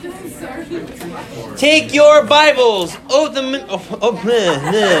Take your Bibles, open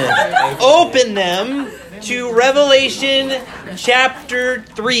them to Revelation chapter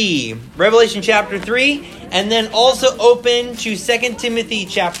 3. Revelation chapter 3, and then also open to 2 Timothy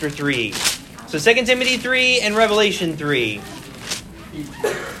chapter 3. So 2 Timothy 3 and Revelation 3.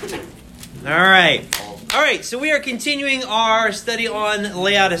 All right, so we are continuing our study on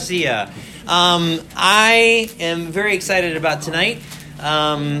Laodicea. I am very excited about tonight.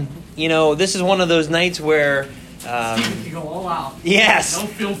 This is one of those nights where... you go all out. Yes. No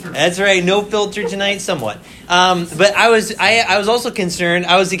filter. That's right, no filter tonight, somewhat. But I was also concerned,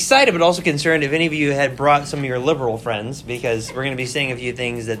 I was excited but also concerned if any of you had brought some of your liberal friends, because we're going to be saying a few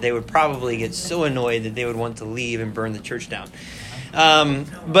things that they would probably get so annoyed that they would want to leave and burn the church down.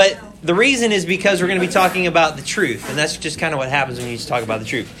 But the reason is because we're going to be talking about the truth, and that's just kind of what happens when you talk about the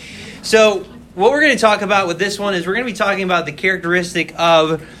truth. So what we're going to talk about with this one is we're going to be talking about the characteristic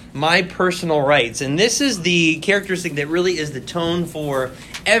of my personal rights. And this is the characteristic that really is the tone for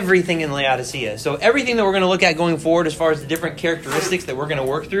everything in Laodicea. So everything that we're going to look at going forward as far as the different characteristics that we're going to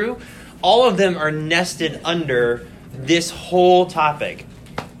work through, all of them are nested under this whole topic.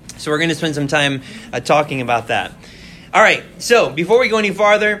 So we're going to spend some time talking about that. All right, so before we go any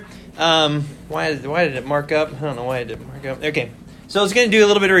farther, why did it mark up? I don't know why it didn't mark up. Okay, so I was going to do a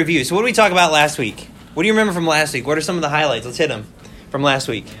little bit of review. So what did we talk about last week? What do you remember from last week? What are some of the highlights? Let's hit them from last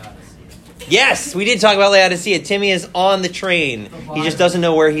week. Yes, we did talk about Laodicea. Timmy is on the train. He just doesn't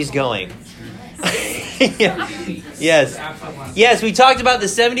know where he's going. Yes, we talked about the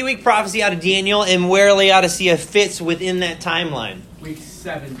 70-week prophecy out of Daniel and where Laodicea fits within that timeline. Week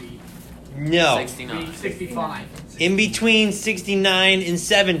 70. No. 69. Week 65. In between 69 and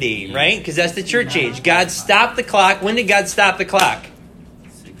 70, right? Because that's the church age. God stopped the clock. When did God stop the clock?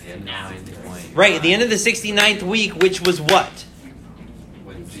 69. Right, at the end of the 69th week, which was what?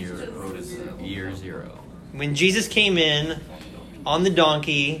 Year zero. When Jesus came in on the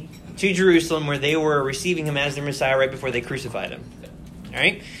donkey to Jerusalem, where they were receiving him as their Messiah right before they crucified him. All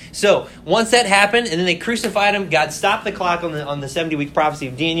right? So, once that happened, and then they crucified him, God stopped the clock on the 70-week prophecy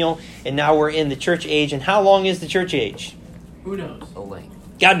of Daniel, and now we're in the church age. And how long is the church age? Who knows? A length.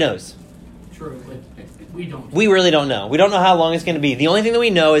 God knows. True, but we don't. We really don't know. We don't know how long it's going to be. The only thing that we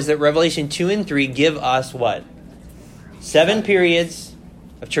know is that Revelation 2 and 3 give us what? 7 periods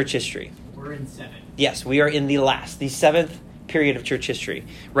of church history. We're in 7. Yes, we are in the 7th period of church history,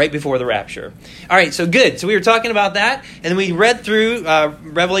 right before the rapture. All right, so good. So we were talking about that, and then we read through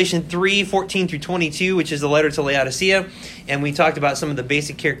Revelation 3, 14 through 22, which is the letter to Laodicea, and we talked about some of the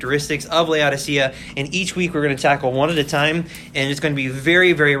basic characteristics of Laodicea, and each week we're going to tackle one at a time, and it's going to be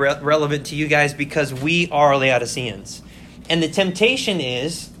very, very relevant to you guys because we are Laodiceans. And the temptation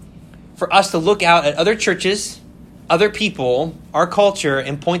is for us to look out at other churches, other people, our culture,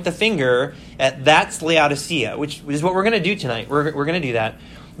 and point the finger at that's Laodicea, which is what we're going to do tonight. We're going to do that.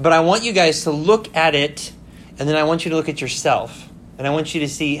 But I want you guys to look at it, and then I want you to look at yourself. And I want you to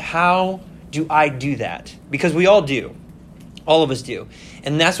see, how do I do that? Because we all do. All of us do.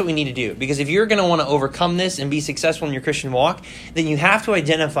 And that's what we need to do. Because if you're going to want to overcome this and be successful in your Christian walk, then you have to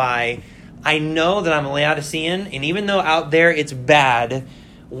identify, I know that I'm a Laodicean, and even though out there it's bad,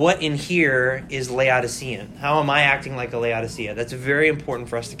 what in here is Laodicean? How am I acting like a Laodicea? That's very important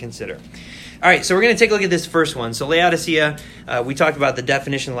for us to consider. All right, so we're going to take a look at this first one. So Laodicea, we talked about the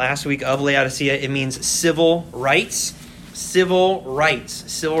definition last week of Laodicea. It means civil rights. Civil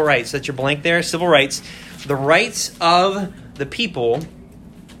rights. Civil rights. That's your blank there. Civil rights. The rights of the people.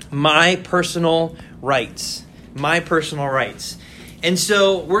 My personal rights. My personal rights. And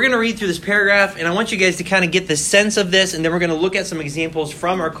so we're going to read through this paragraph, and I want you guys to kind of get the sense of this, and then we're going to look at some examples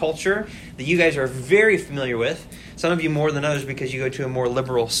from our culture that you guys are very familiar with. Some of you more than others because you go to a more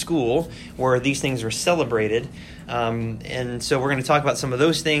liberal school where these things are celebrated. And so we're going to talk about some of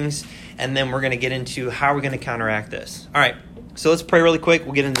those things, and then we're going to get into how we're going to counteract this. All right, so let's pray really quick.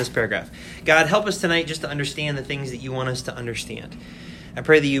 We'll get into this paragraph. God, help us tonight just to understand the things that you want us to understand. I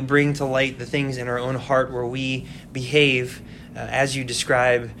pray that you bring to light the things in our own heart where we behave as you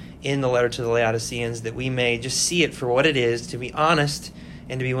describe in the letter to the Laodiceans, that we may just see it for what it is, to be honest,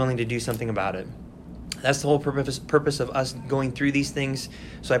 and to be willing to do something about it. That's the whole purpose of us going through these things.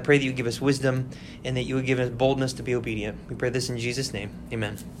 So I pray that you give us wisdom and that you would give us boldness to be obedient. We pray this in Jesus' name.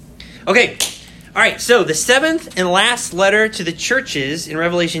 Amen. Okay. All right. So the 7th and last letter to the churches in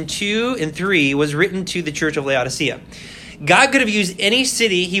Revelation 2 and 3 was written to the church of Laodicea. God could have used any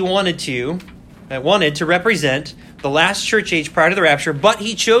city he wanted to represent the last church age prior to the rapture, but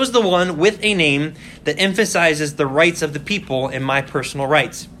he chose the one with a name that emphasizes the rights of the people and my personal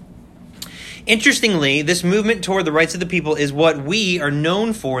rights. Interestingly, this movement toward the rights of the people is what we are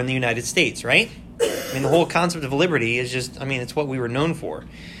known for in the United States, right? I mean, the whole concept of liberty is just, it's what we were known for.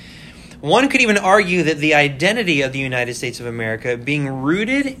 One could even argue that the identity of the United States of America being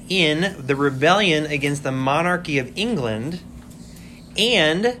rooted in the rebellion against the monarchy of England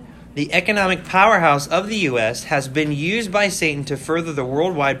and the economic powerhouse of the U.S. has been used by Satan to further the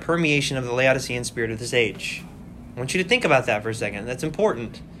worldwide permeation of the Laodicean spirit of this age. I want you to think about that for a second. That's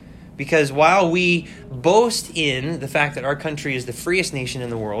important. Because while we boast in the fact that our country is the freest nation in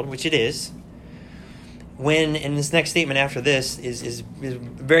the world, which it is, and this next statement after this is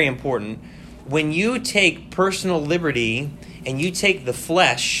very important, when you take personal liberty and you take the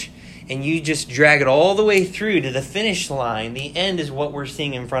flesh and you just drag it all the way through to the finish line, the end is what we're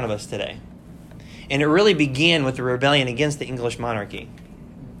seeing in front of us today. And it really began with the rebellion against the English monarchy.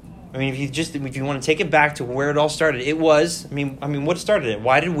 If you want to take it back to where it all started, it was, what started it?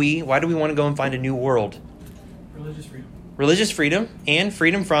 Why did we want to go and find a new world? Religious freedom. Religious freedom and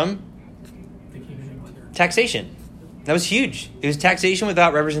freedom from The King of England. taxation. That was huge. It was taxation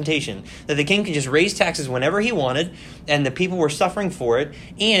without representation. That the king could just raise taxes whenever he wanted, and the people were suffering for it,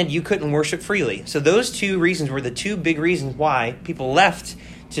 and you couldn't worship freely. So those two reasons were the two big reasons why people left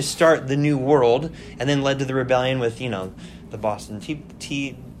to start the new world, and then led to the rebellion with, the Boston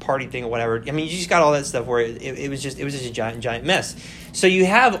Tea Party thing or whatever. You just got all that stuff where it was just a giant mess. So you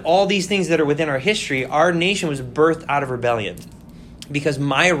have all these things that are within our history. Our nation was birthed out of rebellion because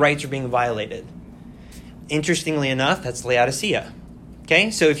my rights are being violated. Interestingly enough, that's Laodicea. Okay,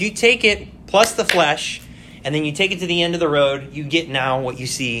 so if you take it plus the flesh, and then you take it to the end of the road, you get now what you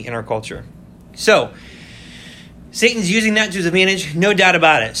see in our culture. So, Satan's using that to his advantage, no doubt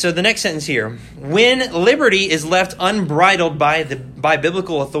about it. So the next sentence here. When liberty is left unbridled by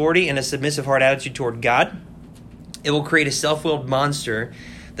biblical authority and a submissive heart attitude toward God, it will create a self-willed monster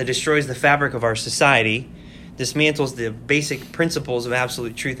that destroys the fabric of our society, dismantles the basic principles of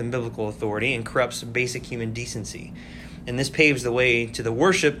absolute truth and biblical authority, and corrupts basic human decency. And this paves the way to the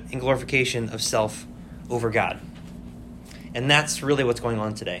worship and glorification of self over God. And that's really what's going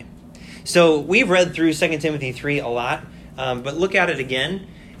on today. So we've read through 2 Timothy 3 a lot, but look at it again.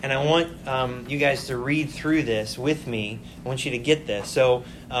 And I want you guys to read through this with me. I want you to get this. So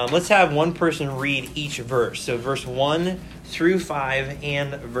let's have one person read each verse. So verse 1 through 5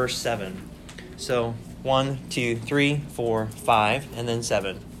 and verse 7. So 1, 2, 3, 4, 5, and then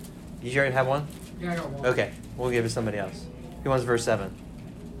 7. Did you already have one? Yeah, I got one. Okay, we'll give it to somebody else. Who wants verse 7?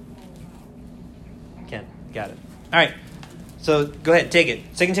 Ken, got it. All right, so go ahead, take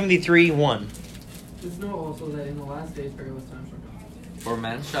it. 2 Timothy 3, 1. Just know also that in the last days perilous times shall come. For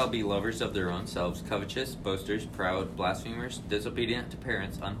men shall be lovers of their own selves, covetous, boasters, proud, blasphemers, disobedient to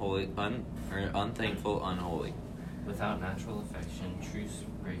parents, unholy, unthankful, unholy. Without natural affection, truce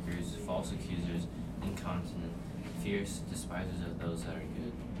breakers, false accusers, incontinent, fierce, despisers of those that are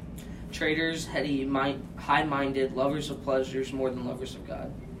good. Traitors, high-minded, lovers of pleasures more than lovers of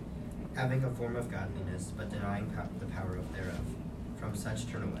God. Having a form of godliness, but denying the power of thereof. From such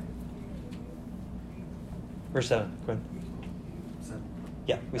turn away. Verse 7, go ahead.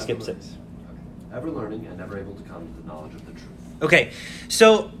 Yeah, we skipped 6. Ever learning and never able to come to the knowledge of the truth. Okay,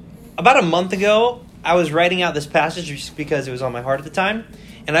 so about a month ago, I was writing out this passage just because it was on my heart at the time.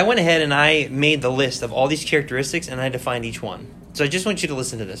 And I went ahead and I made the list of all these characteristics and I defined each one. So I just want you to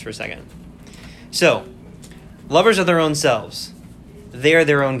listen to this for a second. So, lovers of their own selves. They are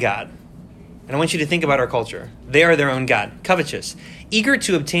their own God. And I want you to think about our culture. They are their own God. Covetous. Eager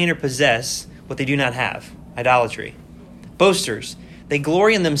to obtain or possess what they do not have. Idolatry. Boasters. They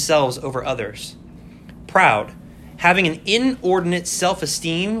glory in themselves over others. Proud. Having an inordinate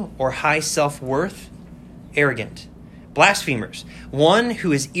self-esteem or high self-worth. Arrogant. Blasphemers. One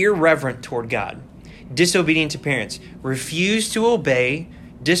who is irreverent toward God. Disobedient to parents. Refuse to obey.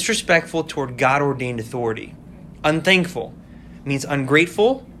 Disrespectful toward God-ordained authority. Unthankful. Means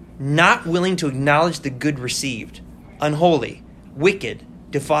ungrateful. Not willing to acknowledge the good received. Unholy. Wicked.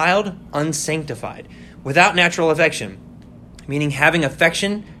 Defiled. Unsanctified. Without natural affection. Meaning having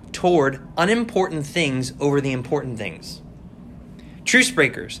affection toward unimportant things over the important things. Truce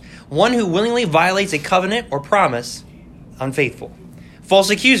breakers. One who willingly violates a covenant or promise. Unfaithful.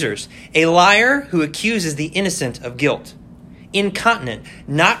 False accusers. A liar who accuses the innocent of guilt. Incontinent.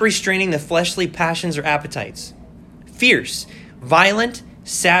 Not restraining the fleshly passions or appetites. Fierce. Violent.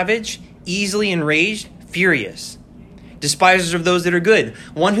 Savage. Easily enraged. Furious. Despisers of those that are good.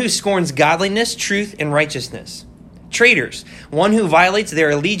 One who scorns godliness, truth, and righteousness. Traitors. One who violates their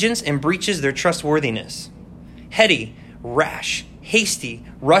allegiance and breaches their trustworthiness. Heady. Rash. Hasty.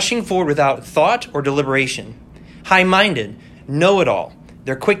 Rushing forward without thought or deliberation. High-minded. Know-it-all.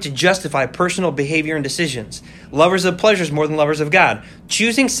 They're quick to justify personal behavior and decisions. Lovers of pleasures more than lovers of God.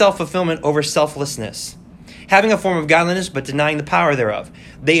 Choosing self-fulfillment over selflessness. Having a form of godliness but denying the power thereof.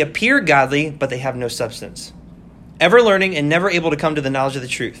 They appear godly, but they have no substance. Ever learning and never able to come to the knowledge of the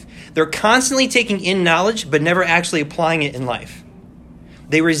truth. They're constantly taking in knowledge but never actually applying it in life.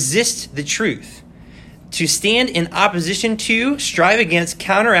 They resist the truth. To stand in opposition to, strive against,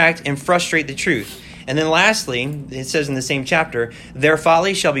 counteract, and frustrate the truth. And then lastly, it says in the same chapter, their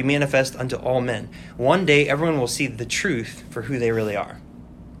folly shall be manifest unto all men. One day everyone will see the truth for who they really are.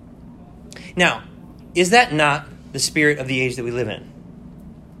 Now, is that not the spirit of the age that we live in?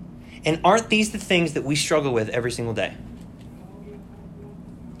 And aren't these the things that we struggle with every single day?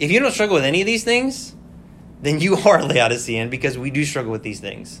 If you don't struggle with any of these things, then you are Laodicean, because we do struggle with these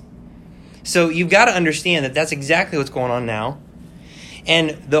things. So you've got to understand that that's exactly what's going on now.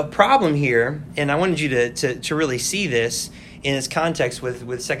 And the problem here, and I wanted you to really see this in its context with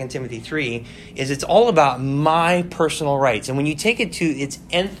 2 Timothy 3, is it's all about my personal rights. And when you take it to its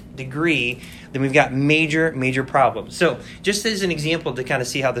nth degree, then we've got major, major problems. So just as an example to kind of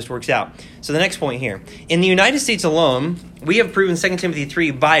see how this works out. So the next point here. In the United States alone, we have proven 2 Timothy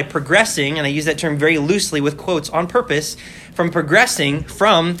 3 by progressing, and I use that term very loosely with quotes on purpose, from progressing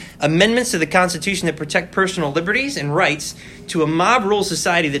from amendments to the Constitution that protect personal liberties and rights to a mob rule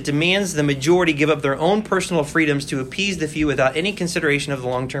society that demands the majority give up their own personal freedoms to appease the few without any consideration of the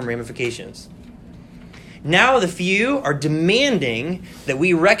long-term ramifications. Now the few are demanding that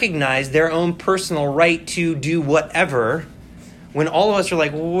we recognize their own personal right to do whatever, when all of us are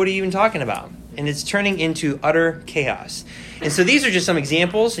like, well, what are you even talking about? And it's turning into utter chaos. And so these are just some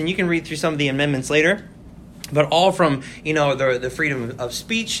examples, and you can read through some of the amendments later. But all from, the freedom of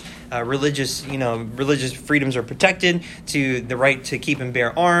speech, religious freedoms are protected, to the right to keep and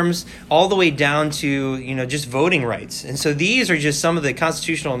bear arms, all the way down to, just voting rights. And so these are just some of the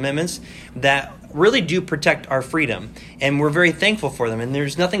constitutional amendments that really do protect our freedom. And we're very thankful for them. And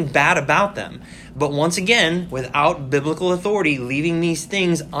there's nothing bad about them. But once again, without biblical authority leaving these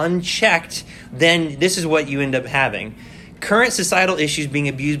things unchecked, then this is what you end up having. Current societal issues being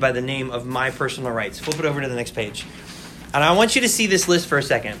abused by the name of my personal rights. Flip it over to the next page. And I want you to see this list for a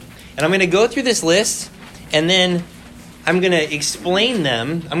second. And I'm going to go through this list, and then I'm going to explain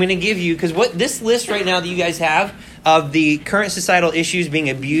them. I'm going to give you, because what this list right now that you guys have of the current societal issues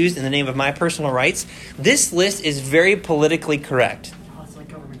being abused in the name of my personal rights, this list is very politically correct. Oh, it's like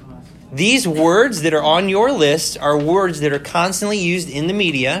government class. These words that are on your list are words that are constantly used in the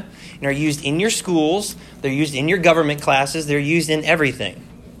media and are used in your schools. They're used in your government classes. They're used in everything.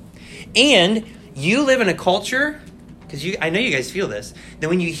 And you live in a culture, because I know you guys feel this, that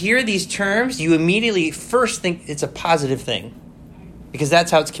when you hear these terms, you immediately first think it's a positive thing. Because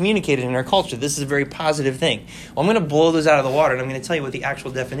that's how it's communicated in our culture. This is a very positive thing. Well, I'm going to blow those out of the water, and I'm going to tell you what the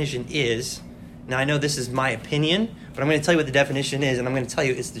actual definition is. Now, I know this is my opinion, but I'm going to tell you what the definition is, and I'm going to tell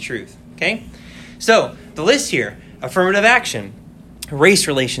you it's the truth. Okay? So, the list here: affirmative action, race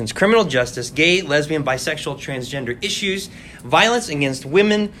relations, criminal justice, gay, lesbian, bisexual, transgender issues, violence against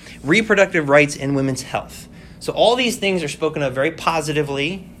women, reproductive rights, and women's health. So all these things are spoken of very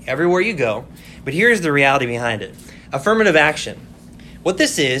positively everywhere you go, but here's the reality behind it. Affirmative action. What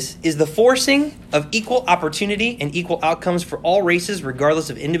this is the forcing of equal opportunity and equal outcomes for all races, regardless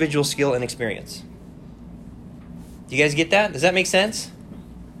of individual skill and experience. Do you guys get that? Does that make sense?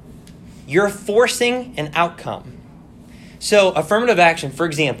 You're forcing an outcome. So affirmative action, for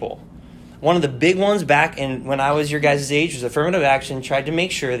example, one of the big ones back when I was your guys' age was affirmative action tried to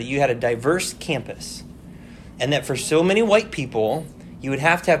make sure that you had a diverse campus. And that for so many white people, you would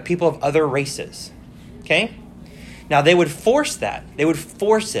have to have people of other races. Okay? Now, they would force that. They would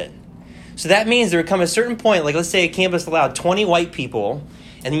force it. So that means there would come a certain point, like let's say a campus allowed 20 white people,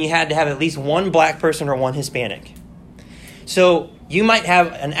 and then you had to have at least one black person or one Hispanic. So you might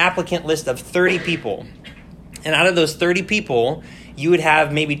have an applicant list of 30 people. And out of those 30 people, you would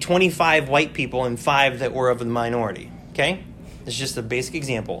have maybe 25 white people and 5 that were of the minority. Okay? It's just a basic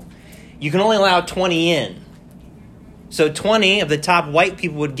example. You can only allow 20 in. So 20 of the top white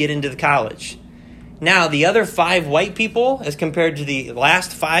people would get into the college. Now, the other 5 white people, as compared to the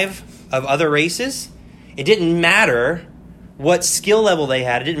last 5 of other races, it didn't matter what skill level they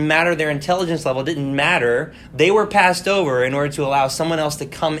had. It didn't matter their intelligence level. It didn't matter. They were passed over in order to allow someone else to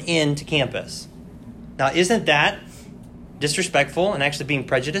come into campus. Now, isn't that disrespectful and actually being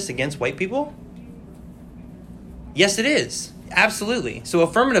prejudiced against white people? Yes, it is. Absolutely. So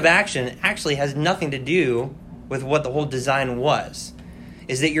affirmative action actually has nothing to do with what the whole design was.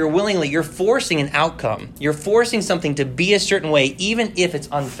 Is that you're forcing an outcome. You're forcing something to be a certain way, even if it's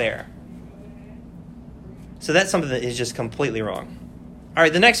unfair. So that's something that is just completely wrong. All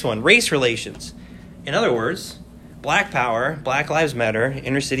right, the next one, race relations. In other words, black power, Black Lives Matter,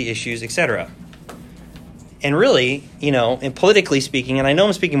 inner city issues, etc. And really, and politically speaking, and I know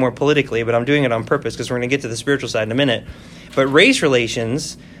I'm speaking more politically, but I'm doing it on purpose because we're going to get to the spiritual side in a minute. But race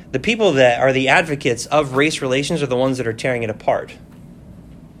relations, the people that are the advocates of race relations are the ones that are tearing it apart.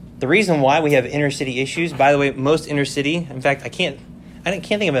 The reason why we have inner city issues, by the way, most inner city, in fact, I can't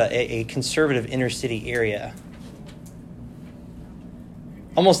think of a conservative inner city area.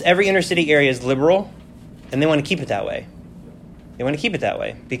 Almost every inner city area is liberal, and they want to keep it that way. They want to keep it that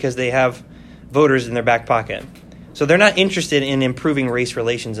way because they have voters in their back pocket. So they're not interested in improving race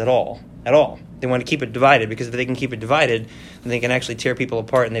relations at all. They want to keep it divided because if they can keep it divided, then they can actually tear people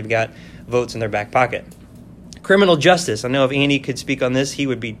apart and they've got votes in their back pocket. Criminal justice. I know if Andy could speak on this, he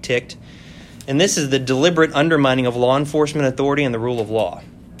would be ticked. And this is the deliberate undermining of law enforcement authority and the rule of law.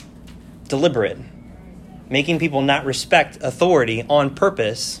 Deliberate. Making people not respect authority on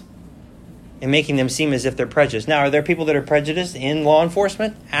purpose and making them seem as if they're prejudiced. Now, are there people that are prejudiced in law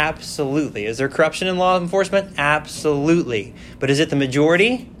enforcement? Absolutely. Is there corruption in law enforcement? Absolutely. But is it the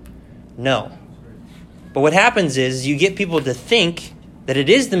majority? No. But what happens is you get people to think that it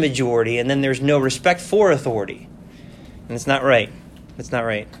is the majority and then there's no respect for authority. And it's not right. It's not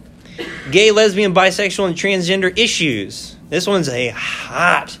right. Gay, lesbian, bisexual, and transgender issues. This one's a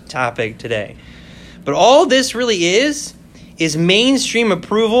hot topic today. But all this really is mainstream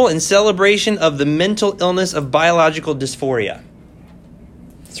approval and celebration of the mental illness of biological dysphoria.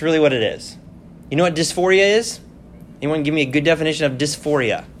 That's really what it is. You know what dysphoria is? Anyone give me a good definition of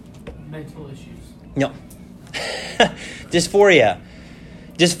dysphoria? Mental issues. No. Dysphoria.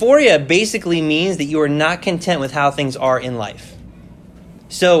 Dysphoria basically means that you are not content with how things are in life.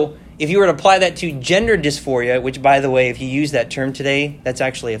 So if you were to apply that to gender dysphoria, which, by the way, if you use that term today, that's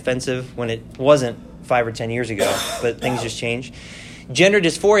actually offensive when it wasn't 5 or 10 years ago, but things just changed. Gender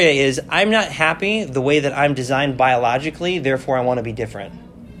dysphoria is, I'm not happy the way that I'm designed biologically, therefore I want to be different.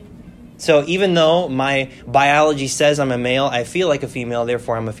 So even though my biology says I'm a male, I feel like a female,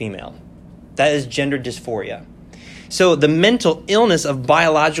 therefore I'm a female. That is gender dysphoria. So the mental illness of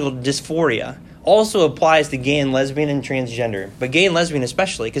biological dysphoria also applies to gay and lesbian and transgender, but gay and lesbian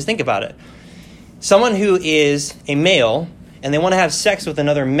especially, because think about it. Someone who is a male and they want to have sex with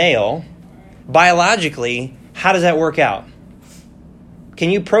another male, biologically, how does that work out? Can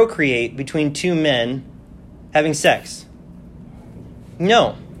you procreate between two men having sex?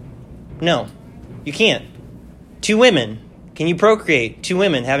 No, you can't. Two women, can you procreate two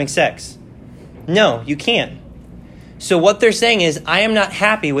women having sex? No, you can't. So what they're saying is, I am not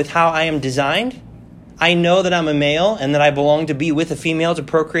happy with how I am designed. I know that I'm a male and that I belong to be with a female to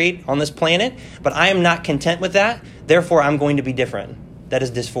procreate on this planet, but I am not content with that. Therefore, I'm going to be different. That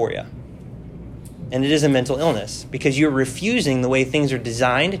is dysphoria. And it is a mental illness because you're refusing the way things are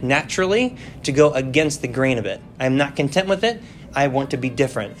designed naturally to go against the grain of it. I'm not content with it. I want to be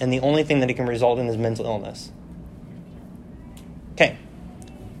different. And the only thing that it can result in is mental illness. Okay.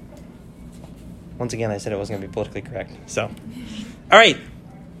 Once again, I said it wasn't going to be politically correct. So, all right.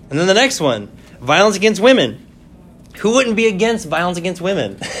 And then the next one, violence against women. Who wouldn't be against violence against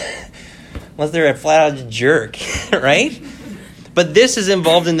women? Unless they're a flat-out jerk, right? But this is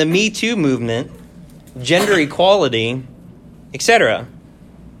involved in the Me Too movement, gender equality, etc.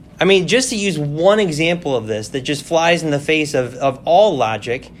 I mean, just to use one example of this that just flies in the face of all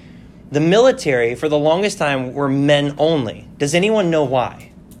logic, the military, for the longest time, were men only. Does anyone know why?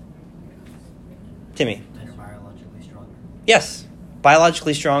 Timmy? They're biologically stronger. Yes,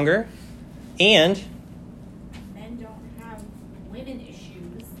 biologically stronger, and men don't have women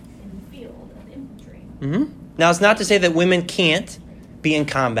issues in the field of infantry. Now, it's not to say that women can't be in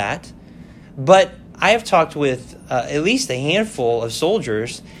combat, but I have talked with at least a handful of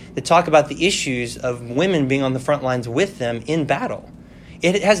soldiers that talk about the issues of women being on the front lines with them in battle.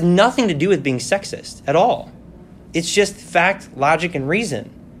 It has nothing to do with being sexist at all. It's just fact, logic, and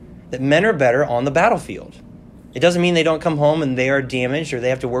reason that men are better on the battlefield. It doesn't mean they don't come home and they are damaged or they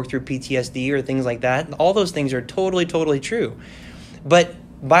have to work through PTSD or things like that. All those things are totally, totally true. But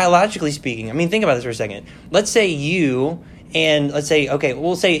biologically speaking, I mean, think about this for a second. Let's say you and let's say, okay,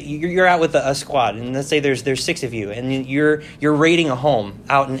 we'll say you're out with a squad, and let's say there's 6 of you, and you're raiding a home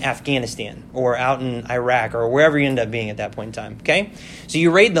out in Afghanistan or out in Iraq or wherever you end up being at that point in time, okay? So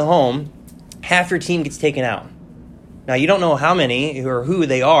you raid the home, half your team gets taken out. Now, you don't know how many or who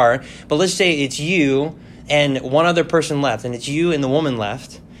they are, but let's say it's you and one other person left, and it's you and the woman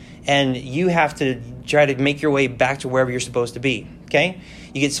left, and you have to try to make your way back to wherever you're supposed to be, okay?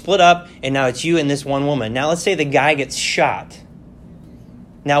 You get split up, and now it's you and this one woman. Now, let's say the guy gets shot.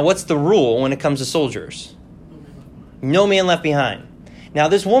 Now, what's the rule when it comes to soldiers? No man left behind. Now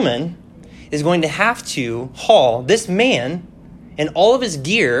this woman is going to have to haul this man and all of his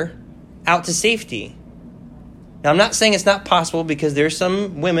gear out to safety. Now, I'm not saying it's not possible, because there's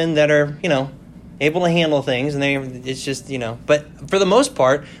some women that are, able to handle things, and it's just, but for the most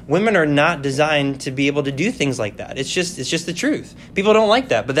part, women are not designed to be able to do things like that. It's just the truth. People don't like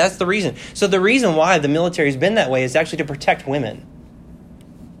that, but that's the reason. So the reason why the military's been that way is actually to protect women.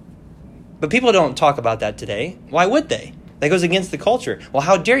 But people don't talk about that today. Why would they? That goes against the culture. Well,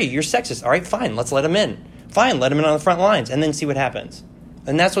 how dare you? You're sexist. All right, fine. Let's let them in. Fine, let them in on the front lines, and then see what happens.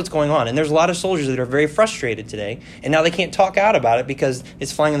 And that's what's going on. And there's a lot of soldiers that are very frustrated today, and now they can't talk out about it because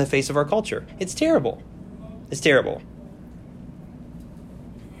it's flying in the face of our culture. It's terrible. It's terrible.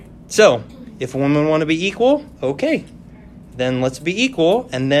 So, if women want to be equal, okay. Then let's be equal,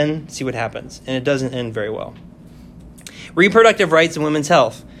 and then see what happens. And it doesn't end very well. Reproductive rights and women's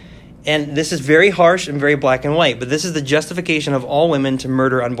health. And this is very harsh and very black and white, but this is the justification of all women to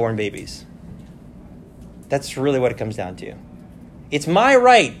murder unborn babies. That's really what it comes down to. It's my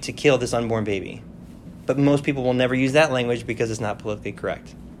right to kill this unborn baby. But most people will never use that language because it's not politically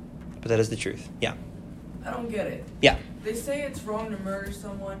correct. But that is the truth. Yeah. I don't get it. Yeah. They say it's wrong to murder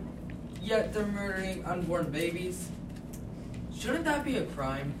someone, yet they're murdering unborn babies. Shouldn't that be a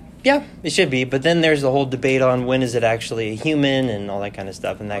crime? Yeah, it should be. But then there's the whole debate on when is it actually a human and all that kind of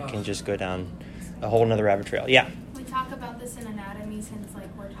stuff. And that can just go down a whole nother rabbit trail. Yeah. We talk about this in anatomy since,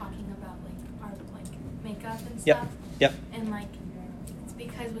 we're talking about, our, makeup and stuff. Yep. Yep. And, it's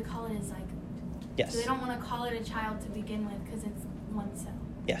because we call it a zygote. Yes. So they don't want to call it a child to begin with because it's one cell.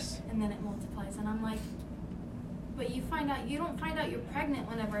 Yes. And then it multiplies. And I'm like, but you don't find out you're pregnant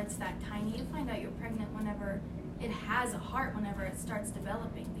whenever it's that tiny. You find out you're pregnant whenever it has a heart, whenever it starts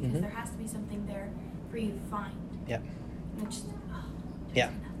developing, because there has to be something there for you to find. Yeah. Which,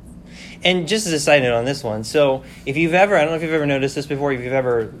 yeah. And just as a side note on this one, so if you've ever, I don't know if you've ever noticed this before, if you've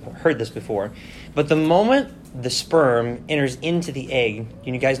ever heard this before, but the moment the sperm enters into the egg,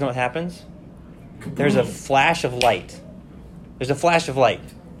 you guys know what happens? There's a flash of light. There's a flash of light.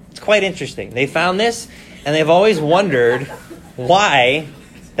 It's quite interesting. They found this, and they've always wondered why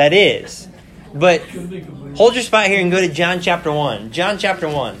that is. But hold your spot here and go to John chapter 1. John chapter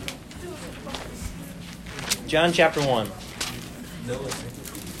 1. John chapter 1.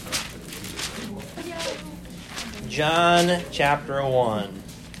 John chapter 1.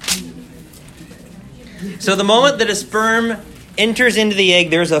 So the moment that a sperm enters into the egg,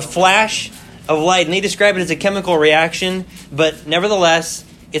 there's a flash of light. And they describe it as a chemical reaction, but nevertheless,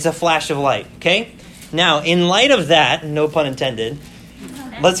 it's a flash of light. Okay? Now, in light of that, no pun intended,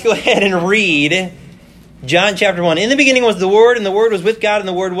 let's go ahead and read John chapter 1. In the beginning was the Word, and the Word was with God, and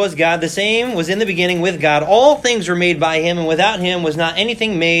the Word was God. The same was in the beginning with God. All things were made by Him, and without Him was not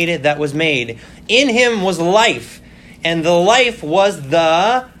anything made that was made. In Him was life, and the life was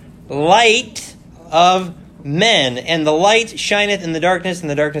the light of men. And the light shineth in the darkness, and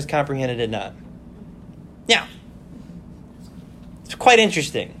the darkness comprehended it not. Now, it's quite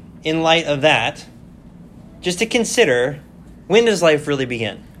interesting, in light of that, just to consider, when does life really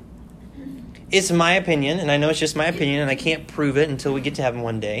begin? It's my opinion, and I know it's just my opinion, and I can't prove it until we get to heaven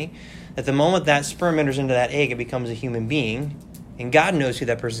one day, that the moment that sperm enters into that egg, it becomes a human being, and God knows who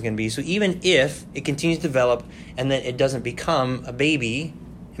that person is going to be. So even if it continues to develop and that it doesn't become a baby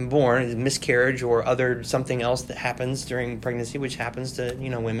and born, a miscarriage or something else that happens during pregnancy, which happens to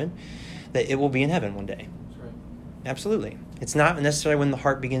women, that it will be in heaven one day. That's right. Absolutely. It's not necessarily when the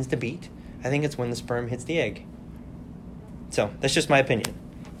heart begins to beat. I think it's when the sperm hits the egg. So that's just my opinion.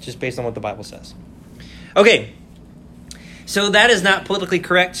 It's just based on what the Bible says. Okay. So that is not politically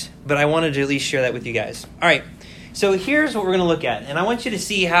correct, but I wanted to at least share that with you guys. All right. So here's what we're going to look at. And I want you to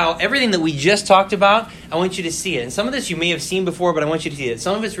see how everything that we just talked about, I want you to see it. And some of this you may have seen before, but I want you to see it.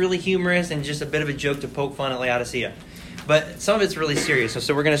 Some of it's really humorous and just a bit of a joke to poke fun at Laodicea. But some of it's really serious.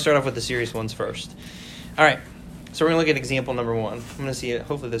 So we're going to start off with the serious ones first. All right. So we're going to look at example number 1. I'm going to see it.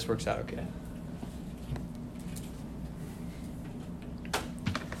 Hopefully this works out okay.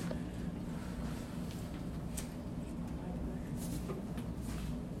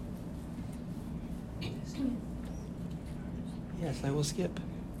 Yes, I will skip.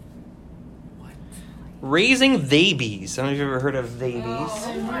 What? Raising babies. I don't know if you've ever heard of babies.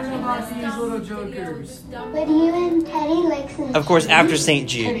 These little jokers. But even Teddy likes them. Of course, after St.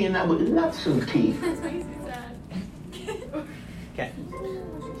 Jude. Teddy and I would love some tea. Okay.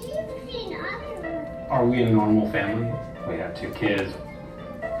 Are we a normal family? We have 2 kids,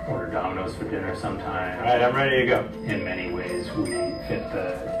 order Domino's for dinner sometimes. All right, I'm ready to go. In many ways, we fit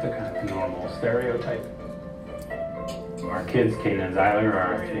the kind of normal stereotype. Our kids, Caden and Zyler,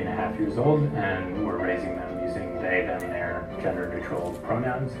 are 3.5 years old, and we're raising them using they, them, their gender-neutral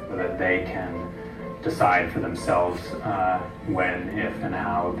pronouns, so that they can decide for themselves when, if, and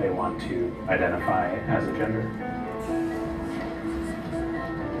how they want to identify as a gender.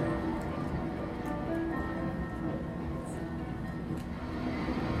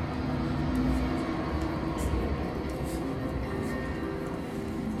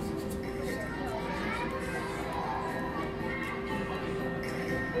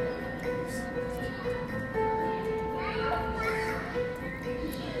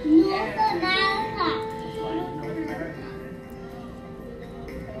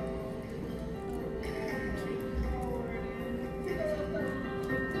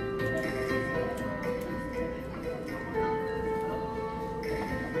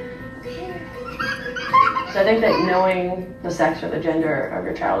 So I think that knowing the sex or the gender of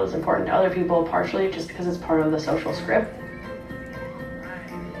your child is important to other people, partially just because it's part of the social script.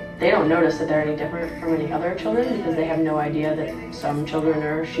 They don't notice that they're any different from any other children because they have no idea that some children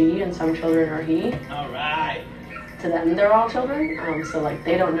are she and some children are he. All right. To them, they're all children. So like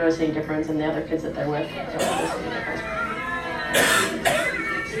they don't notice any difference, and the other kids that they're with don't notice any difference.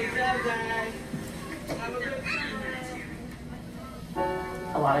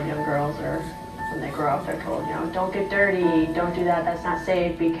 A lot of young girls are, when they grow up, they're told, you know, don't get dirty, don't do that, that's not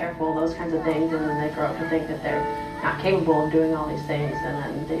safe, be careful, those kinds of things. And then they grow up to think that they're not capable of doing all these things. And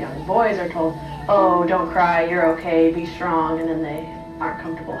then the young boys are told, oh, don't cry, you're okay, be strong. And then they aren't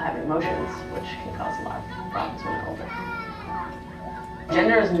comfortable having emotions, which can cause a lot of problems when they're older.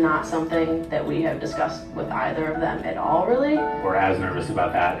 Gender is not something that we have discussed with either of them at all, really. We're as nervous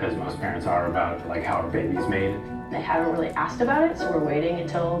about that as most parents are about like how our baby's made. They haven't really asked about it, so we're waiting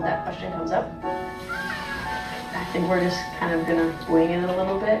until that question comes up. I think we're just kind of gonna wing it a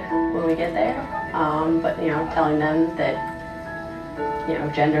little bit when we get there. But you know, telling them that, you know,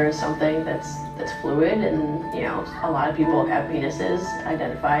 gender is something that's fluid, and you know, a lot of people have penises,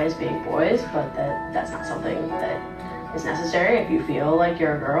 identify as being boys, but that's not something that is necessary if you feel like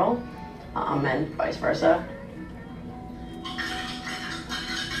you're a girl, and vice versa.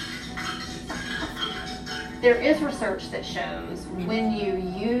 There is research that shows when you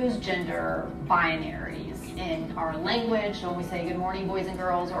use gender binaries in our language, when we say good morning boys and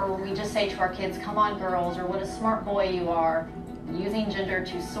girls, or when we just say to our kids, come on girls, or what a smart boy you are, using gender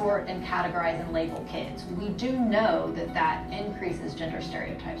to sort and categorize and label kids. We do know that that increases gender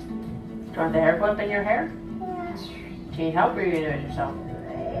stereotypes. Do you want the hair clip in your hair? Do you need help, or are you gonna do it yourself?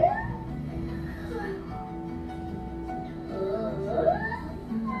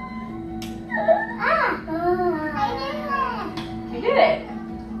 You did it.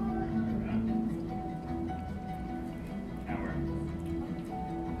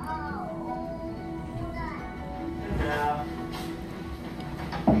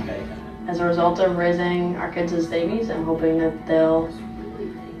 As a result of raising our kids as babies, I'm hoping that they'll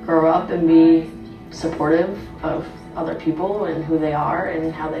grow up and be supportive of other people and who they are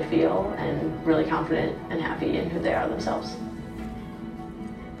and how they feel, and really confident and happy in who they are themselves.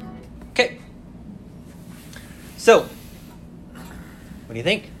 Okay. So, what do you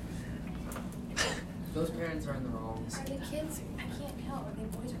think? Those parents are in the wrong. Are the kids, I can't tell, are they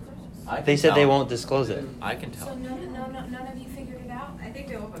boys or girls? They said they won't disclose it. I can tell. So none of you figured it out? I think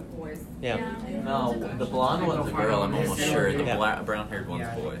they look like boys. Yeah. No, the blonde one's a girl, I'm almost sure. The brown-haired one's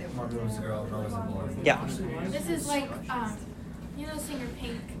a boy. One was a girl, one was a boy. Yeah. This is like, you know, singer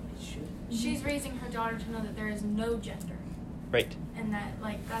Pink. She's raising her daughter to know that there is no gender. Right. And that,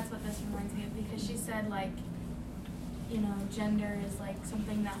 like, that's what this reminds me of, because she said, like, you know, gender is like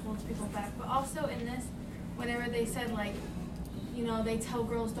something that holds people back. But also in this, whenever they said, like, you know, they tell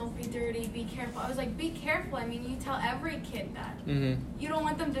girls don't be dirty, be careful. I was like, be careful. I mean, you tell every kid that. Mm-hmm. You don't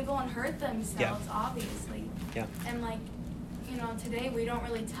want them to go and hurt themselves, obviously. Yeah. And like, you know, today we don't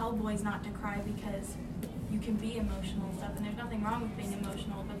really tell boys not to cry because you can be emotional and stuff, and there's nothing wrong with being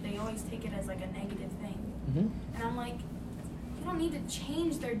emotional, but they always take it as like a negative thing. Mm-hmm. And I'm like, you don't need to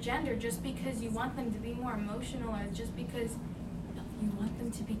change their gender just because you want them to be more emotional, or just because you want them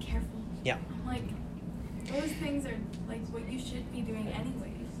to be careful. Yeah. I'm like, those things are like what you should be doing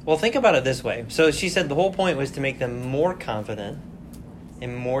anyways. Well, think about it this way. So she said the whole point was to make them more confident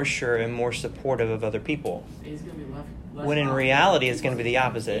and more sure and more supportive of other people. When in reality, it's going to be the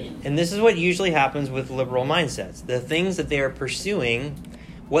opposite. And this is what usually happens with liberal mindsets. The things that they are pursuing,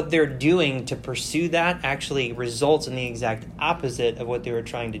 what they're doing to pursue that actually results in the exact opposite of what they were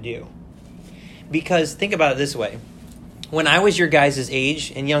trying to do. Because think about it this way. When I was your guys'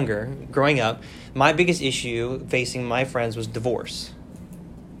 age and younger, growing up, my biggest issue facing my friends was divorce.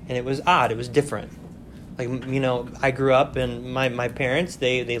 And it was odd. It was different. Like, I grew up and my parents,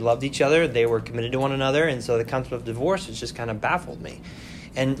 they loved each other. They were committed to one another. And so the concept of divorce has just kind of baffled me.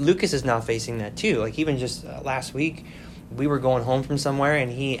 And Lucas is now facing that too. Like, even just last week, we were going home from somewhere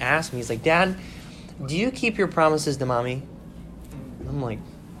and he asked me, he's like, Dad, do you keep your promises to Mommy? And I'm like,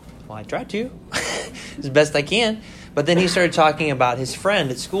 well, I try to as best I can. But then he started talking about his friend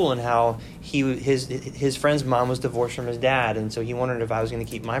at school and how his friend's mom was divorced from his dad. And so he wondered if I was going to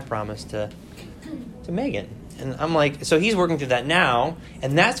keep my promise to Megan. And I'm like, so he's working through that now.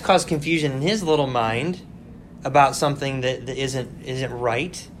 And that's caused confusion in his little mind about something that isn't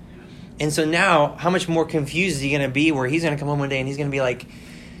right. And so now, how much more confused is he going to be where he's going to come home one day and he's going to be like,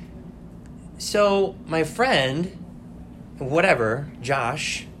 so my friend, whatever,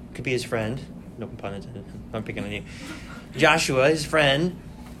 Josh, could be his friend. No pun intended. I'm picking on you. Joshua, his friend,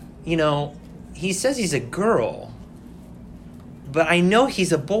 he says he's a girl, but I know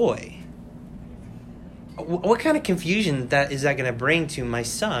he's a boy. What kind of confusion is that going to bring to my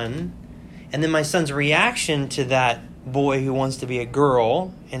son? And then my son's reaction to that boy who wants to be a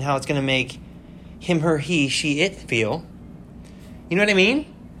girl and how it's going to make him, her, he, she, it feel. You know what I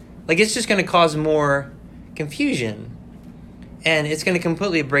mean? Like, it's just going to cause more confusion. And it's going to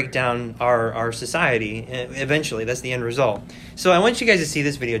completely break down our society eventually. That's the end result. So I want you guys to see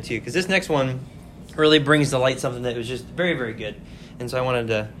this video too, because this next one really brings to light something that was just very, very good. And so I wanted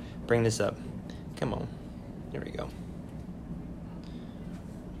to bring this up. Come on. There we go.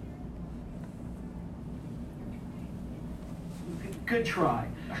 Good try.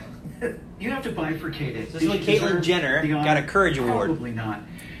 You have to bifurcate it. This is when Caitlyn Jenner got a Courage Award. Probably not.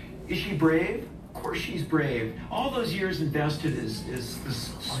 Is she brave? Of course she's brave. All those years invested as this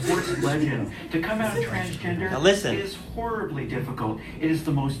sports legend to come out transgender now listen. is horribly difficult. It is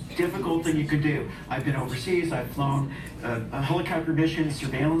the most difficult thing you could do. I've been overseas. I've flown helicopter missions,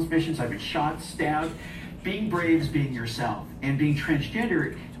 surveillance missions. I've been shot, stabbed. Being brave is being yourself, and being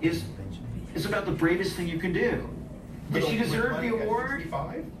transgender is about the bravest thing you can do. Did she deserve the award?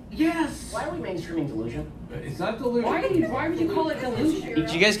 Yes. Why are we mainstreaming delusion? It's not delusion. Why would you call it delusion? Did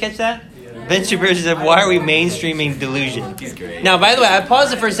you guys catch that? Ben Shapiro said, "Why are we mainstreaming delusion?" Now, by the way, I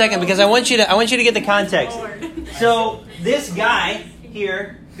paused it for a second because I want you to get the context. So this guy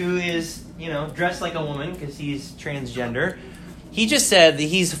here, who is dressed like a woman because he's transgender, he just said that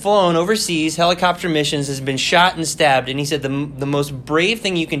he's flown overseas, helicopter missions, has been shot and stabbed, and he said the most brave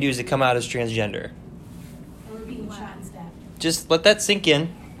thing you can do is to come out as transgender. Just let that sink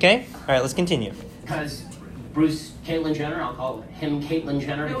in, okay? All right, let's continue. Because Bruce Caitlyn Jenner, I'll call him Caitlyn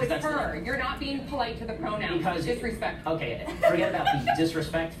Jenner. No, because it's her. You're not being polite to the pronouns. Because disrespect. Okay, forget about the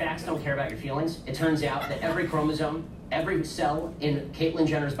disrespect. Facts don't care about your feelings. It turns out that every chromosome, every cell in Caitlyn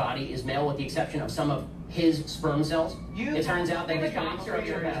Jenner's body is male with the exception of some of his sperm cells. It turns out that his body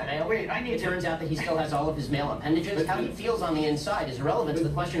structure is male. It turns out that he still has all of his male appendages. How he feels on the inside is relevant to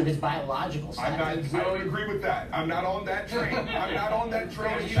the question of his biological status. I agree with that. I'm not on that train. I'm not on that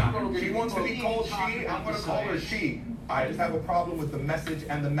train. She wants to be called she. I'm going to call her she. I just have a problem with the message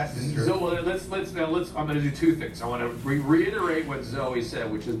and the messenger. So let's I'm going to do two things. I want to reiterate what Zoe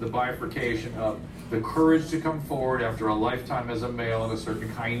said, which is the bifurcation of the courage to come forward after a lifetime as a male and a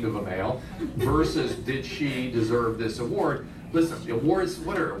certain kind of a male, versus did she deserve this award? Listen, the awards,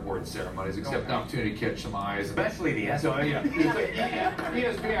 what are award ceremonies except an opportunity to catch some eyes? Especially the ESPN. So,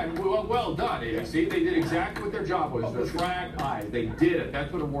 ESPN, well done, see? They did exactly what their job was, to attract eyes. They did it.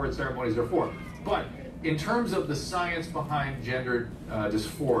 That's what award ceremonies are for. But in terms of the science behind gender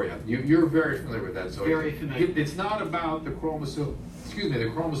dysphoria, you're very familiar with that. So very familiar. It's not about the chromosomes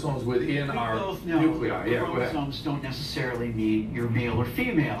within our nuclei. The chromosomes don't necessarily mean you're male or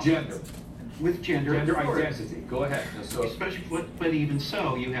female. Gender. With gender identity. Go ahead. So, especially, but even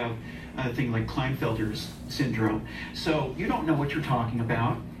so, you have a thing like Klinefelter's syndrome. So you don't know what you're talking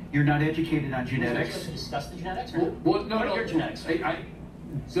about. You're not educated on genetics. Would you discuss the genetics? Well, no. Your genetics.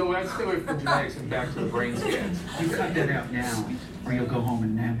 So let's stay away from genetics and back to the brain scans. You cut that out now, or you'll go home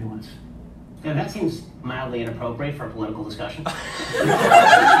in an ambulance. Yeah, that seems mildly inappropriate for a political discussion. But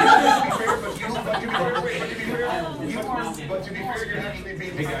to be fair, you're actually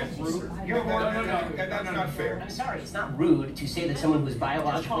being rude. And that's not fair. I'm sorry, it's not rude to say that someone who's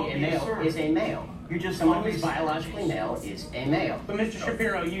biologically a male is a male. Someone who's biologically male is a male. But Mr.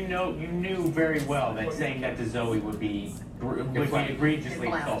 Shapiro, you knew very well that saying that to Zoe would be egregiously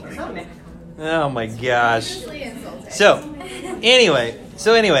insulting. Oh my gosh. So anyway,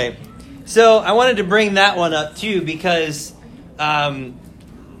 so I wanted to bring that one up too because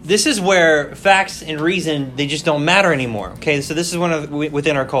this is where facts and reason, they just don't matter anymore. Okay, so this is one of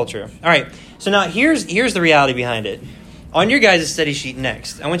within our culture. All right, so now here's the reality behind it. On your guys' study sheet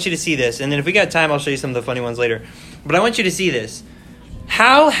next, I want you to see this. And then if we got time, I'll show you some of the funny ones later. But I want you to see this.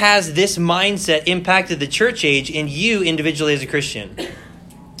 How has this mindset impacted the church age and you individually as a Christian?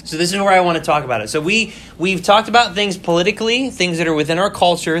 So this is where I want to talk about it. So we've talked about things politically, things that are within our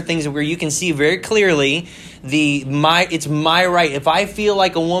culture, things where you can see very clearly it's my right. If I feel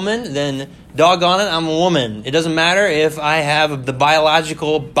like a woman, then doggone it, I'm a woman. It doesn't matter if I have the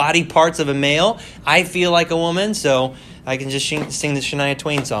biological body parts of a male. I feel like a woman, so I can just sing the Shania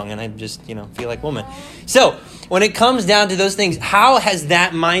Twain song, and I just, feel like a woman. So when it comes down to those things, how has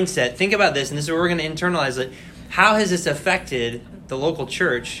that mindset, think about this, and this is where we're going to internalize it, how has this affected the local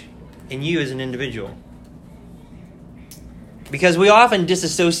church and you as an individual? Because we often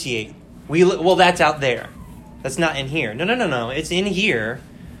disassociate. Well, that's out there. That's not in here. No. It's in here.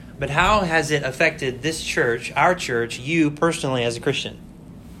 But how has it affected this church, our church, you personally as a Christian?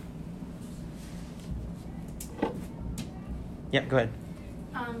 Yeah, go ahead.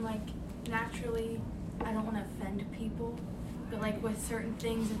 Naturally, I don't want to offend people. But, with certain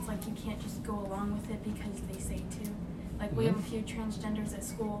things, it's you can't just go along with it because they say to. We have a few transgenders at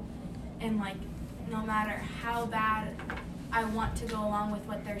school. And, no matter how bad I want to go along with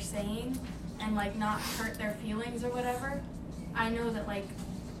what they're saying and, not hurt their feelings or whatever, I know that,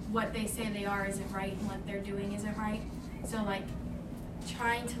 what they say they are isn't right and what they're doing isn't right. So,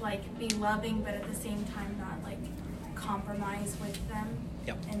 trying to, be loving, but at the same time not, compromise with them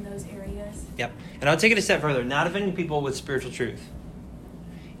in those areas. Yep. And I'll take it a step further. Not offending people with spiritual truth.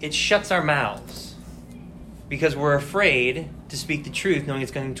 It shuts our mouths because we're afraid to speak the truth knowing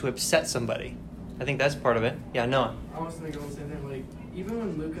it's going to upset somebody. I think that's part of it. Yeah, Noah. I was thinking the same thing. Even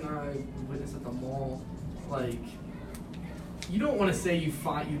when Luke and I witnessed at the mall, you don't want to say you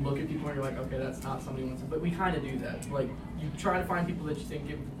look at people and you're okay, that's not somebody who wants to, but we kind of do that. You try to find people that you think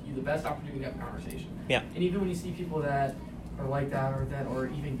give you the best opportunity to have a conversation. Yeah. And even when you see people that are like that or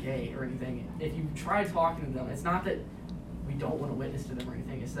even gay or anything, if you try talking to them, it's not that we don't want to witness to them or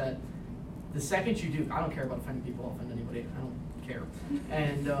anything. It's that the second you do, I don't care about offending people, I'll offend anybody. I don't care.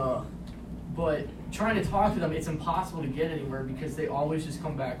 And but trying to talk to them, it's impossible to get anywhere because they always just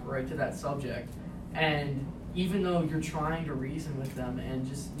come back right to that subject. And even though you're trying to reason with them and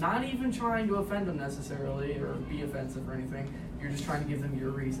just not even trying to offend them necessarily or be offensive or anything, you're just trying to give them your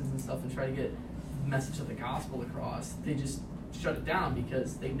reasons and stuff and try to get the message of the gospel across. They just shut it down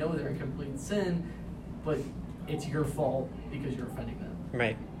because they know they're in complete sin, but it's your fault because you're offending them.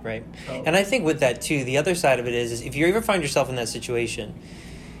 Right. So, and I think with that too, the other side of it is if you ever find yourself in that situation,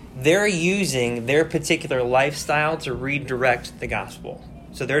 they're using their particular lifestyle to redirect the gospel.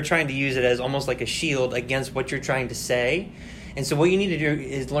 So they're trying to use it as almost like a shield against what you're trying to say. And so what you need to do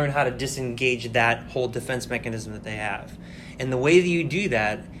is learn how to disengage that whole defense mechanism that they have. And the way that you do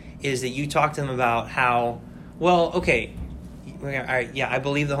that is that you talk to them about how, well, okay, all right, yeah, I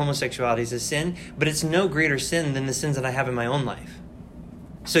believe that homosexuality is a sin, but it's no greater sin than the sins that I have in my own life.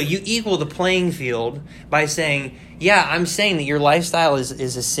 So you equal the playing field by saying, yeah, I'm saying that your lifestyle is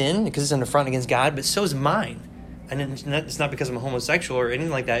a sin because it's an affront against God, but so is mine. And it's not because I'm a homosexual or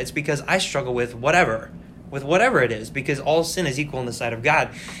anything like that. It's because I struggle with whatever it is, because all sin is equal in the sight of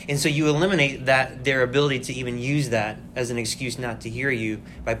God. And so you eliminate their ability to even use that as an excuse not to hear you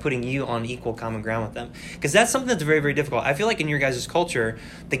by putting you on equal common ground with them. Because that's something that's very, very difficult. I feel like in your guys' culture,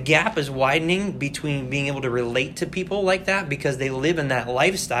 the gap is widening between being able to relate to people like that because they live in that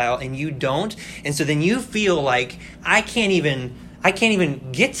lifestyle and you don't. And so then you feel like I can't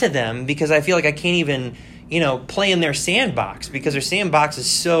even get to them because I feel like I can't even play in their sandbox because their sandbox is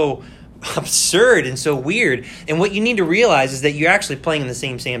so absurd and so weird. And what you need to realize is that you're actually playing in the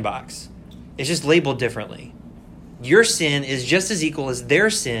same sandbox. It's just labeled differently. Your sin is just as equal as their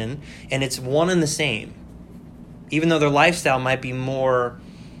sin, and it's one and the same. Even though their lifestyle might be more,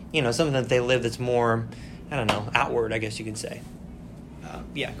 something that they live that's more, outward, I guess you could say.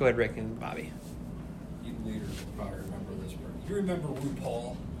 Yeah, go ahead, Rick and Bobby. You leaders probably remember this. You remember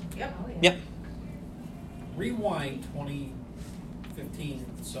RuPaul? Yep. Oh, yeah. Yep. Rewind 20-15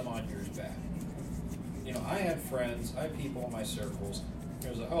 some odd years back. I had friends, I had people in my circles. It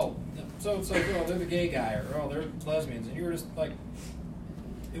was so it's like, they're the gay guy, or they're lesbians, and you were just like,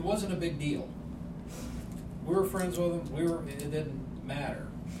 it wasn't a big deal. We were friends with them. It didn't matter.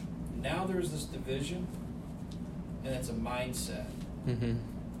 Now there's this division, and it's a mindset. Mm-hmm.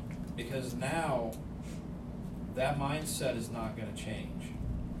 Because now that mindset is not going to change.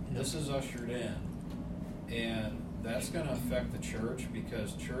 This is ushered in. And that's going to affect the church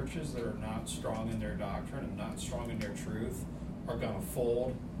because churches that are not strong in their doctrine and not strong in their truth are going to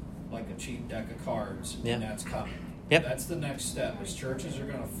fold like a cheap deck of cards, and that's coming. Yep. That's the next step, is churches are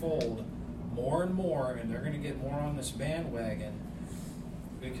going to fold more and more, and they're going to get more on this bandwagon,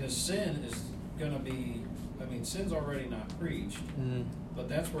 because sin is going to be, I mean, sin's already not preached, but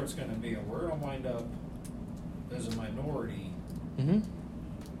that's where it's going to be. And we're going to wind up as a minority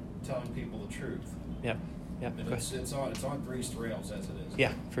telling people the truth. Yep. Yep. And it's on greased rails as it is.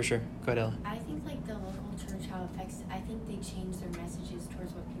 Yeah, for sure. Go ahead, Ella. I think like the local church, how it affects, I think they change their messages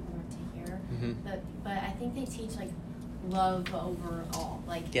towards what people want to hear. But I think they teach like love overall.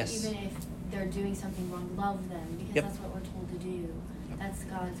 Like even if they're doing something wrong, love them, because that's what we're told to do. That's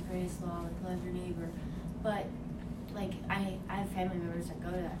God's greatest law, like love your neighbor. But like I have family members that go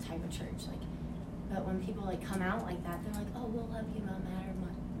to that type of church, like, but when people like come out like that, they're like, oh, we'll love you no matter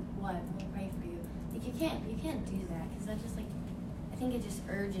what, we'll pray for you. Like you can't do that, because that just like, I think it just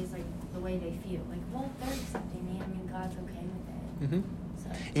urges like the way they feel. Like, well, they're accepting me. I mean, God's okay with it. So.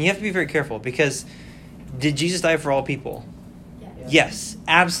 And you have to be very careful, because did Jesus die for all people? Yes,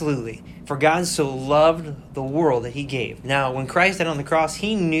 absolutely. For God so loved the world that he gave. Now, when Christ died on the cross,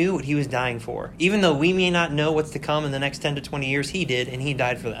 he knew what he was dying for. Even though we may not know what's to come in the next 10 to 20 years, he did, and he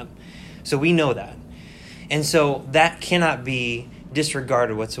died for them. So we know that. And so that cannot be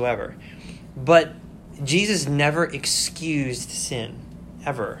disregarded whatsoever. But Jesus never excused sin,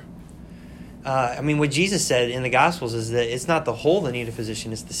 ever. I mean, what Jesus said in the Gospels is that it's not the whole that need a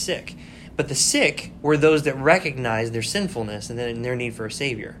physician, it's the sick. But the sick were those that recognized their sinfulness and their need for a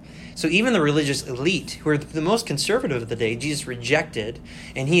Savior. So even the religious elite, who were the most conservative of the day, Jesus rejected,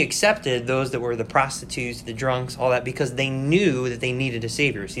 and he accepted those that were the prostitutes, the drunks, all that, because they knew that they needed a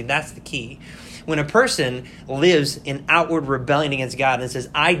Savior. See, that's the key. When a person lives in outward rebellion against God and says,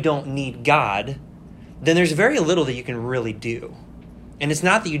 I don't need God, then there's very little that you can really do. And it's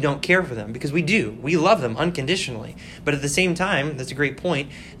not that you don't care for them, because we do. We love them unconditionally. But at the same time, that's a great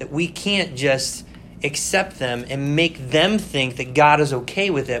point, that we can't just accept them and make them think that God is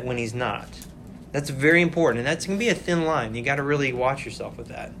okay with it when he's not. That's very important. And that's going to be a thin line. You got to really watch yourself with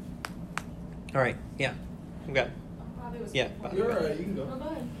that. All right. Yeah. We got. Yeah. You're right. You can go. Oh, go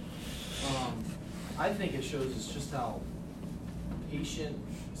ahead. I think it shows us just how patient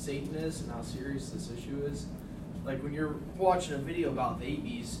Satan is and how serious this issue is. Like when you're watching a video about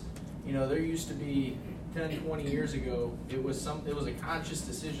babies, you know, there used to be 10, 20 years ago, it was a conscious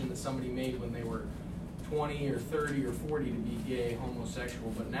decision that somebody made when they were 20 or 30 or 40 to be gay,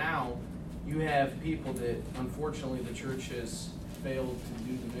 homosexual. But now you have people that, unfortunately, the church has failed to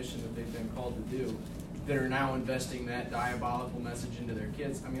do the mission that they've been called to do, that are now investing that diabolical message into their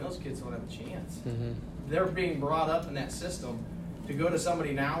kids. I mean, those kids don't have a chance. They're being brought up in that system. To go to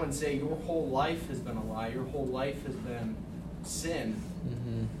somebody now and say your whole life has been a lie, your whole life has been sin,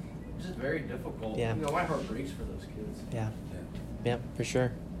 it's just very difficult. Yeah. You know, my heart breaks for those kids. Yeah, for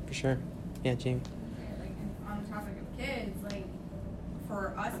sure. Yeah, Jamie. Like on the topic of kids, like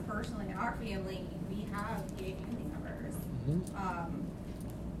for us personally in our family, we have gay family members,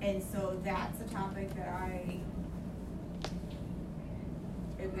 and so that's a topic that I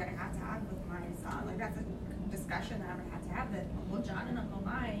am gonna have to have with my son. Like that's a discussion that I'm gonna have to have. That Uncle John and Uncle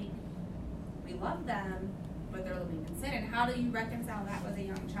Mike, we love them, but they're living in sin. And how do you reconcile that with a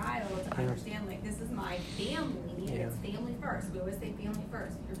young child to understand, like, this is my family, and it's family first. We always say family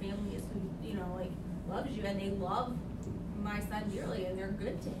first. Your family is who, you know, like, loves you, and they love my son dearly, and they're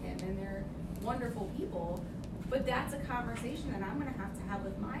good to him, and they're wonderful people. But that's a conversation that I'm gonna have to have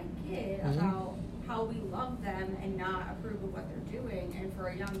with my kid about how we love them and not approve of what they're doing. And for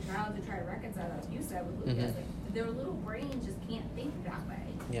a young child to try to reconcile that, like you said with Lucas, like, their little brains just can't think that way.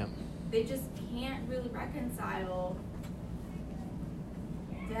 Yeah. They just can't really reconcile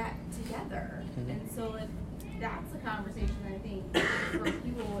that together. And so like that's a conversation I think for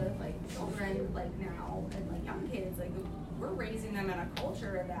people with like children like now and like young kids, like we're raising them in a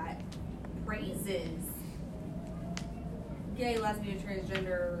culture that praises gay, lesbian,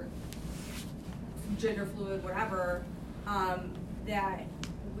 transgender, gender fluid, whatever, that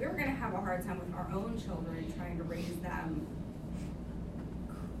we're going to have a hard time with our own children trying to raise them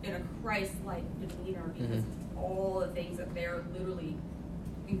in a Christ-like demeanor because of all the things that they're literally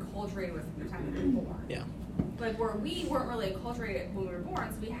enculturated with from the time that they're born. Yeah. Like where we weren't really enculturated when we were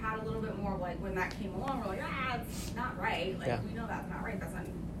born, so we had a little bit more of like when that came along, we're like, it's not right. Like we know that's not right. That's not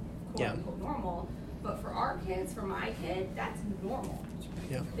quote unquote normal. But for our kids, for my kid, that's normal.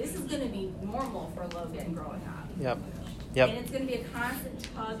 Yeah. This is going to be normal for Logan growing up. Yep. And it's going to be a constant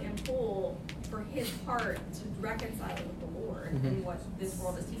tug and pull for his heart to reconcile with the Lord and what this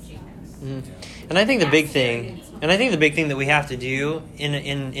world is teaching him. And I think the big thing, that we have to do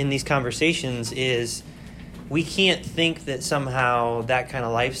in these conversations is we can't think that somehow that kind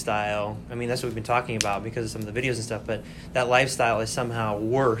of lifestyle, I mean, that's what we've been talking about because of some of the videos and stuff, but that lifestyle is somehow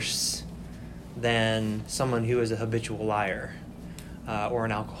worse than someone who is a habitual liar or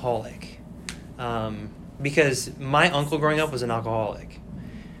an alcoholic. Because my uncle growing up was an alcoholic.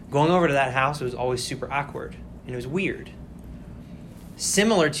 Going over to that house was always super awkward, and it was weird.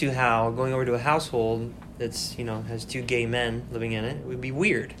 Similar to how going over to a household that's, has two gay men living in it would be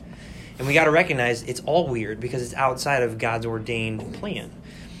weird. And we got to recognize it's all weird because it's outside of God's ordained plan.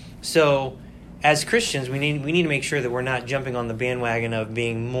 So as Christians, we need to make sure that we're not jumping on the bandwagon of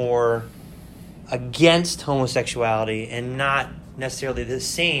being more against homosexuality and not necessarily the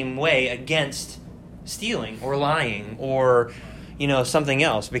same way against stealing or lying or something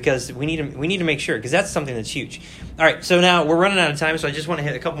else, because we need to make sure, because that's something that's huge. All right, so now we're running out of time, so I just want to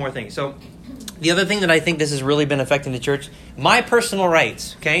hit a couple more things. So the other thing that I think this has really been affecting the church, my personal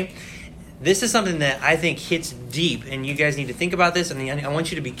rights, okay? This is something that I think hits deep, and you guys need to think about this, and I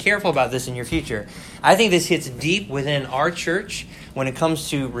want you to be careful about this in your future. I think this hits deep within our church when it comes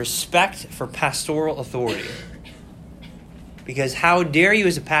to respect for pastoral authority. Because how dare you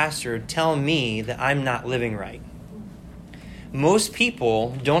as a pastor tell me that I'm not living right? Most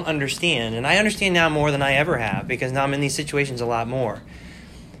people don't understand, and I understand now more than I ever have, because now I'm in these situations a lot more.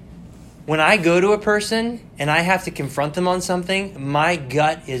 When I go to a person and I have to confront them on something, my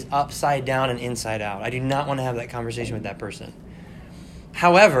gut is upside down and inside out. I do not want to have that conversation with that person.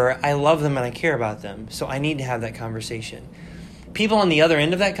 However, I love them and I care about them, so I need to have that conversation. People on the other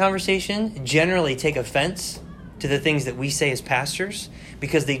end of that conversation generally take offense to the things that we say as pastors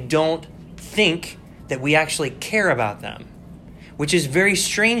because they don't think that we actually care about them, which is very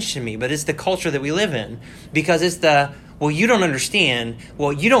strange to me, but it's the culture that we live in, because it's well, you don't understand,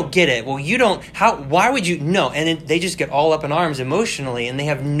 well, you don't get it, well, you don't, why would you, no, and they just get all up in arms emotionally, and they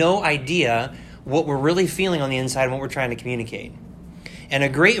have no idea what we're really feeling on the inside and what we're trying to communicate. And a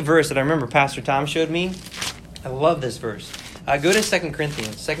great verse that I remember Pastor Tom showed me, I love this verse. Go to 2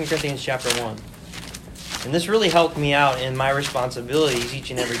 Corinthians chapter 1. And this really helped me out in my responsibilities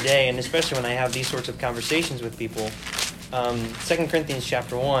each and every day, and especially when I have these sorts of conversations with people. 2 Corinthians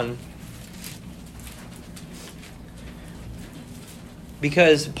chapter 1.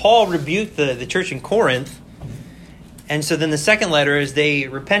 Because Paul rebuked the church in Corinth, and so then the second letter is they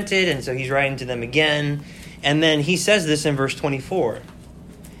repented, and so he's writing to them again. And then he says this in verse 24.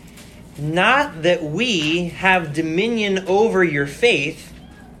 Not that we have dominion over your faith,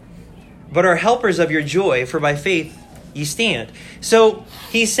 but are helpers of your joy, for by faith ye stand. So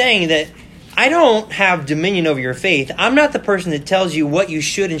he's saying that I don't have dominion over your faith. I'm not the person that tells you what you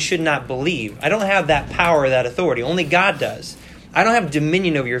should and should not believe. I don't have that power or that authority. Only God does. I don't have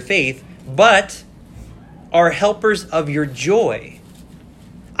dominion over your faith, but are helpers of your joy.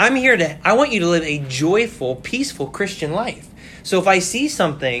 I want you to live a joyful, peaceful Christian life. So if I see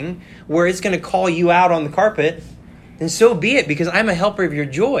something where it's going to call you out on the carpet, then so be it, because I'm a helper of your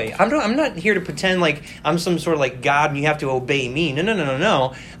joy. I'm not here to pretend like I'm some sort of like God and you have to obey me.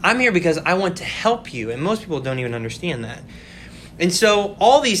 No. I'm here because I want to help you, and most people don't even understand that. And so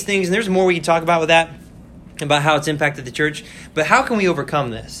all these things, and there's more we can talk about with that, about how it's impacted the church, but how can we overcome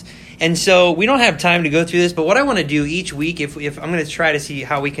this? And so we don't have time to go through this, but what I want to do each week, if I'm going to try to see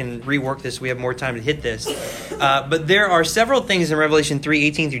how we can rework this, we have more time to hit this. But there are several things in Revelation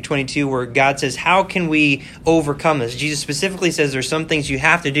 3:18 through 22 where God says, how can we overcome this? Jesus specifically says there's some things you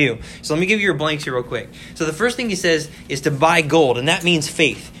have to do. So let me give you your blanks here real quick. So the first thing he says is to buy gold, and that means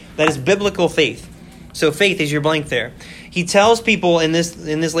faith. That is biblical faith. So faith is your blank there. He tells people in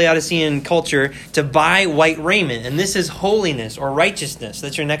this Laodicean culture to buy white raiment, and this is holiness or righteousness.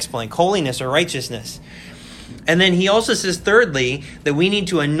 That's your next blank, holiness or righteousness. And then he also says, thirdly, that we need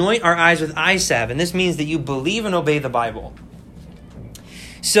to anoint our eyes with eye salve, and this means that you believe and obey the Bible.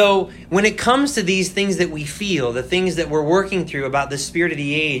 So when it comes to these things that we feel, the things that we're working through about the spirit of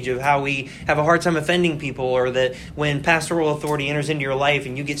the age, of how we have a hard time offending people, or that when pastoral authority enters into your life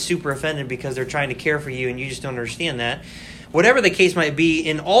and you get super offended because they're trying to care for you and you just don't understand that, whatever the case might be,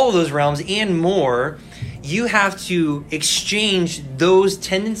 in all of those realms and more, you have to exchange those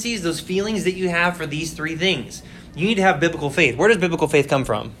tendencies, those feelings that you have for these three things. You need to have biblical faith. Where does biblical faith come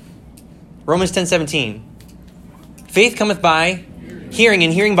from? Romans 10:17. Faith cometh by hearing,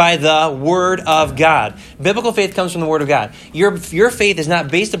 and hearing by the Word of God. Biblical faith comes from the Word of God. Your faith is not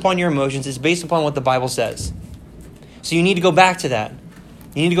based upon your emotions. It's based upon what the Bible says. So you need to go back to that.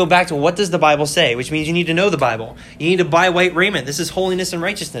 You need to go back to what does the Bible say, which means you need to know the Bible. You need to buy white raiment. This is holiness and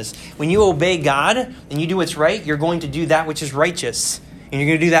righteousness. When you obey God and you do what's right, you're going to do that which is righteous. And you're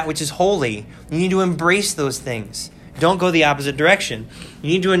going to do that which is holy. You need to embrace those things. Don't go the opposite direction.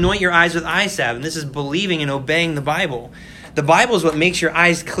 You need to anoint your eyes with eye salve, and this is believing and obeying the Bible. The Bible is what makes your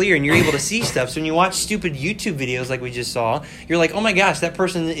eyes clear and you're able to see stuff. So when you watch stupid YouTube videos like we just saw, you're like, oh my gosh, that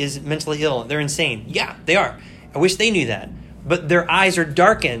person is mentally ill. They're insane. Yeah, they are. I wish they knew that. But their eyes are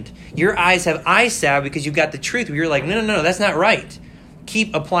darkened. Your eyes have eye salve because you've got the truth. You're like, no, that's not right.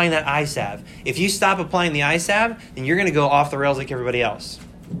 Keep applying that eye salve. If you stop applying the eye salve, then you're going to go off the rails like everybody else.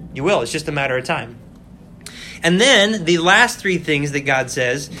 You will. It's just a matter of time. And then the last three things that God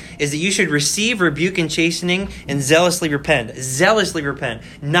says is that you should receive rebuke and chastening and zealously repent. Zealously repent,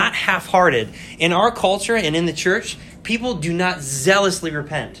 not half-hearted. In our culture and in the church, people do not zealously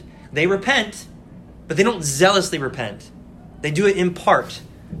repent. They repent, but they don't zealously repent. They do it in part.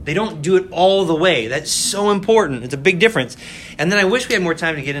 They don't do it all the way. That's so important. It's a big difference. And then I wish we had more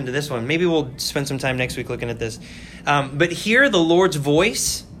time to get into this one. Maybe we'll spend some time next week looking at this. But hear the Lord's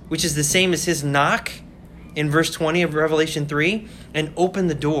voice, which is the same as his knock, in verse 20 of Revelation 3, and open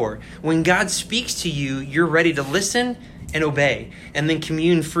the door. When God speaks to you, you're ready to listen and obey, and then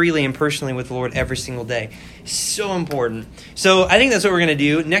commune freely and personally with the Lord every single day. So important. So I think that's what we're going to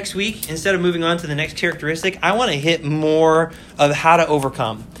do. Next week, instead of moving on to the next characteristic, I want to hit more of how to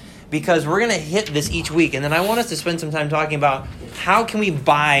overcome, because we're going to hit this each week, and then I want us to spend some time talking about how can we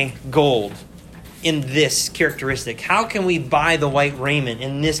buy gold in this characteristic? How can we buy the white raiment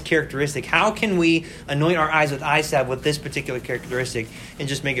in this characteristic? How can we anoint our eyes with eye salve with this particular characteristic and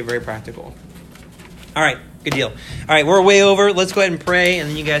just make it very practical? All right, good deal. All right, we're way over. Let's go ahead and pray, and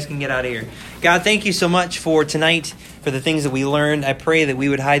then you guys can get out of here. God, thank you so much for tonight, for the things that we learned. I pray that we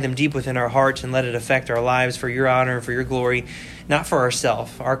would hide them deep within our hearts and let it affect our lives for your honor and for your glory, not for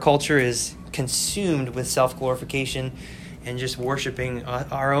ourselves. Our culture is consumed with self-glorification and just worshiping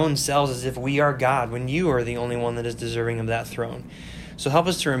our own selves as if we are God, when you are the only one that is deserving of that throne. So help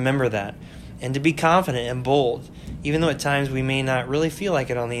us to remember that and to be confident and bold, even though at times we may not really feel like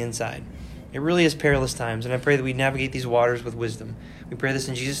it on the inside. It really is perilous times, and I pray that we navigate these waters with wisdom. We pray this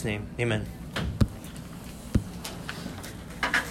in Jesus' name. Amen.